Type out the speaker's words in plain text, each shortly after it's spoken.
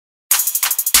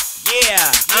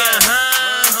Yeah,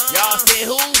 y'all said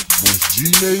who?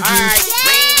 Alright,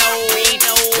 Reno,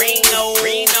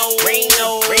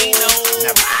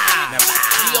 Navada,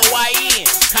 C-O-Y-N,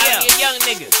 call me a young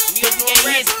nigga, we a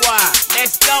hit squad,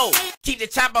 let's go. Keep the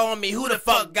chopper on me, who the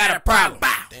fuck got a problem?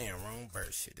 Damn, wrong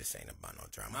verse. Shit, this ain't about no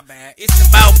drama. My bad. It's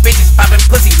about bitches popping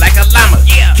pussy like a llama.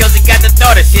 Yeah. Kelsey got the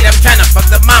daughter, shit, I'm tryna fuck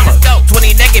the mama. Let's go.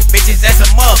 20 naked bitches, that's a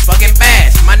motherfucking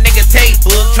bash. My nigga Tate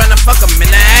Boog tryna fuck him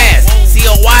in the ass.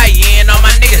 C-O-Y-N, all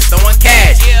my niggas throwing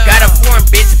cash. Yeah. Got a foreign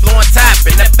bitch blowing top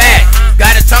in the back.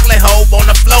 Got a chocolate hoe on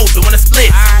the floor doing a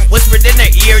split. Whispered in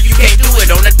her ear, you can't do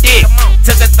it on the dick.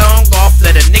 Took a thong off,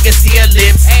 let a nigga see her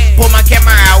lips. Pull my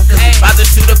camera out, cause we about to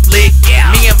shoot a flick.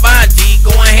 Me and Von G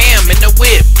going ham in the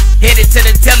whip. Headed to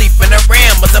the telly for the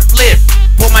ram was a flip.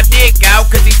 Pull my dick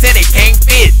out cause he said it can't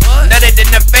fit. Nutted in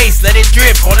the face, let it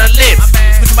drip on her lips.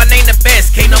 Switch my name to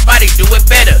best, can't nobody do it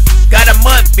better. Got a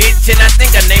mud bitch and I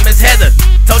think her name is Heather.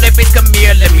 Told that bitch come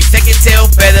here, let me take your tail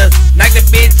feather. Knock the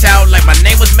bitch out like my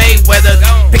name was Mayweather.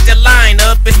 Pick the line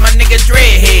up, it's my nigga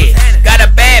Dreadhead. Got a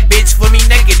bad bitch for me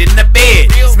naked in the bed.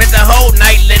 Spent the whole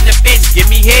night letting the bitch give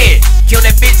me head. Kill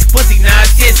that bitch pussy, now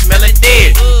shit smelling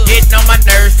dead. Getting on my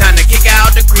nerves, time to kick her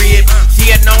out the crib.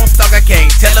 She a known stalker, can't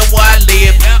tell her where I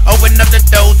live. Open up the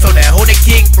door, told that hoe to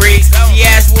kick bricks. She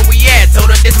asked where we at,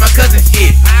 told her this my cousin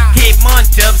shit. Hit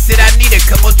Munch up, said I need a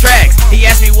couple tracks. He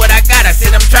asked me what I got, I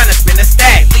said I'm tryna spin a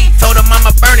stack. Told him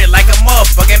I'ma burn it like a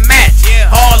motherfucking match.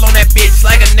 Haul on that bitch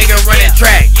like a nigga running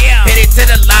track. Headed to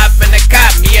the lot, finna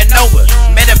cop me a Nova.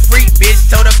 Met a freak bitch,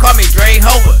 told her call me Dre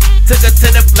Hover. Took her to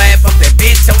the flat, fuck that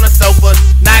bitch on the sofa.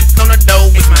 Knocked on the door,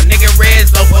 with my nigga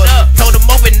Red's loafer. Told him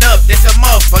open up, this a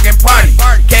motherfucking party.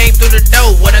 Came through the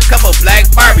door with a couple black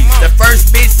Barbies. The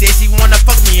first bitch said she wanna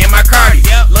fuck me in my cardi.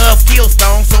 Love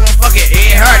Killstone, so I'm fucking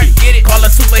Ed Hardy. Call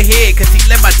her Superhead, cause he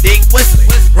let my dick whistling.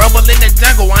 Rumble in the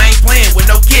jungle, I ain't playing with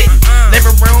no kitten.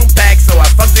 Living room packed, so I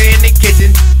fucked her in the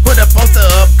kitchen. Put a poster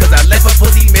up, cause I left her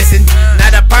pussy missing.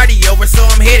 Now the party over, so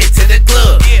I'm headed to the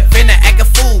club. Finna act a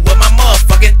fool with my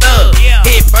motherfucking thug.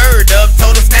 Hit Bird up,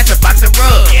 told him snatch a box of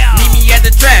rug. Meet me at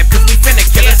the trap, cause we finna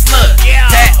kill a slug.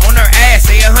 Tat on her ass,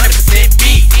 say 100%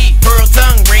 beat. Pearl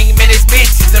tongue ring, man, this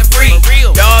bitch is a freak.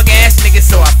 Dog ass nigga,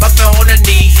 so I fucked her on her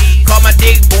knee. Call my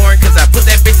dick boring, cause I put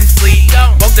that bitch to sleep.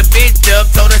 Woke the bitch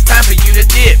up, told her it's time for you to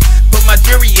dip. Put my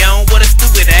jury on with a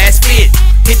stupid ass fit.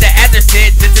 Hit the after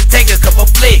set just to take a couple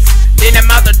flicks. Then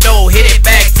I'm out the door, hit it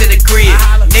back to the crib.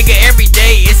 Nigga, every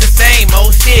day it's the same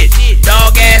old shit.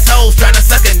 Dog ass hoes tryna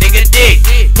suck a nigga dick.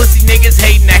 Pussy niggas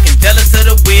hating, acting jealous of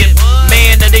the whip.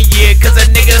 Man of the year, cause a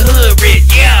nigga hood rich.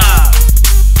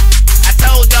 I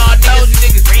told y'all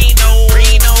niggas, Reno,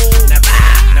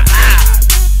 Navada.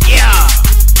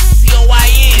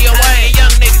 C-O-Y-N,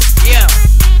 young niggas.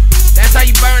 That's how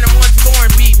you burn them once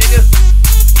Lauren beat, nigga.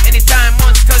 Anytime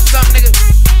once touch something, nigga,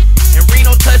 and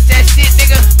Reno touch that shit,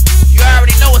 nigga, you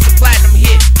already know it's a platinum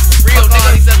hit. Real nigga,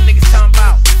 all these other niggas talking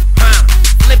about,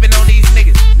 flipping on these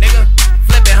niggas, nigga.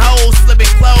 Flipping hoes,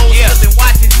 flipping clothes, flipping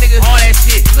watches, nigga. All that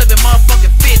shit, flipping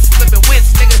motherfucking fits, flipping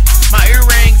whips, nigga. My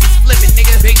earrings is flipping,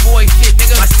 nigga. Big boy shit,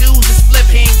 nigga. My shoes is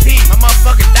flipping, King P. My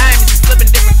motherfucking diamonds is flipping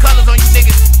different colors on you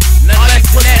niggas. All that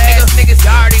pussy ass niggas,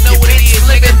 y'all already know what it is,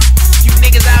 flipping. You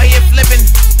niggas out here flipping.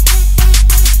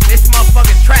 This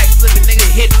motherfucking track flipping, nigga,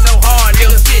 hitting so hard,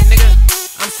 nigga. Shit, nigga.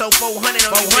 I'm so 400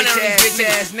 on these bitch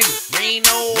ass niggas.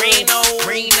 Reno,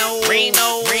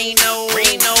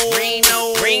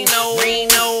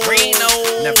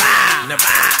 Navada.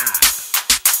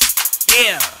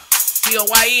 Yeah,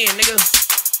 C-O-Y-N, nigga.